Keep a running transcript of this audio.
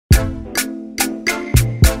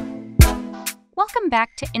Welcome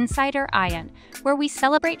back to Insider Ion, where we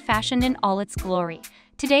celebrate fashion in all its glory.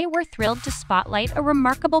 Today, we're thrilled to spotlight a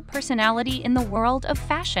remarkable personality in the world of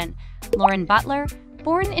fashion, Lauren Butler.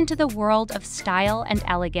 Born into the world of style and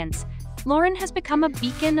elegance, Lauren has become a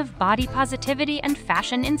beacon of body positivity and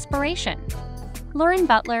fashion inspiration. Lauren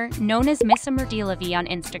Butler, known as Miss de la Vie on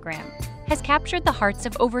Instagram, has captured the hearts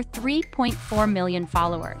of over 3.4 million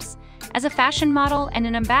followers. As a fashion model and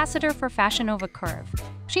an ambassador for Fashion Over Curve,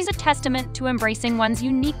 she's a testament to embracing one's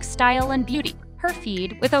unique style and beauty. Her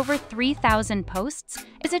feed, with over 3,000 posts,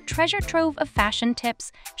 is a treasure trove of fashion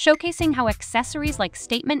tips, showcasing how accessories like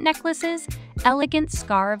statement necklaces, elegant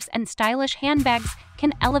scarves, and stylish handbags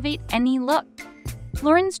can elevate any look.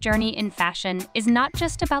 Lauren's journey in fashion is not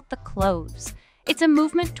just about the clothes. It's a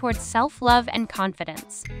movement towards self-love and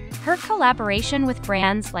confidence. Her collaboration with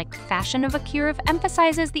brands like Fashion Over Curve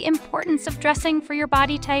emphasizes the importance of dressing for your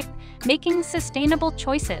body type, making sustainable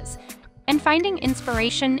choices, and finding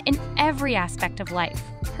inspiration in every aspect of life.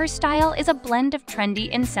 Her style is a blend of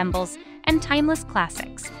trendy ensembles and timeless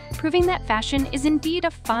classics, proving that fashion is indeed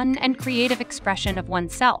a fun and creative expression of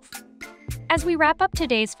oneself. As we wrap up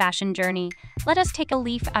today's fashion journey, let us take a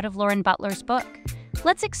leaf out of Lauren Butler's book.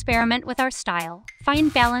 Let's experiment with our style,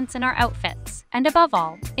 find balance in our outfits, and above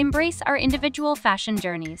all, embrace our individual fashion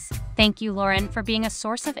journeys. Thank you, Lauren, for being a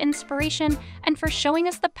source of inspiration and for showing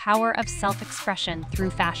us the power of self-expression through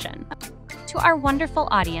fashion. To our wonderful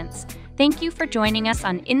audience, thank you for joining us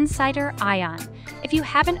on Insider Ion. If you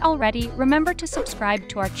haven't already, remember to subscribe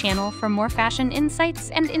to our channel for more fashion insights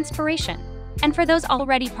and inspiration. And for those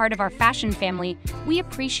already part of our fashion family, we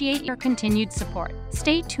appreciate your continued support.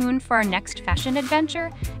 Stay tuned for our next fashion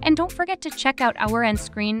adventure, and don't forget to check out our end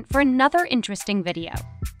screen for another interesting video.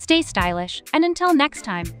 Stay stylish, and until next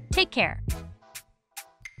time, take care.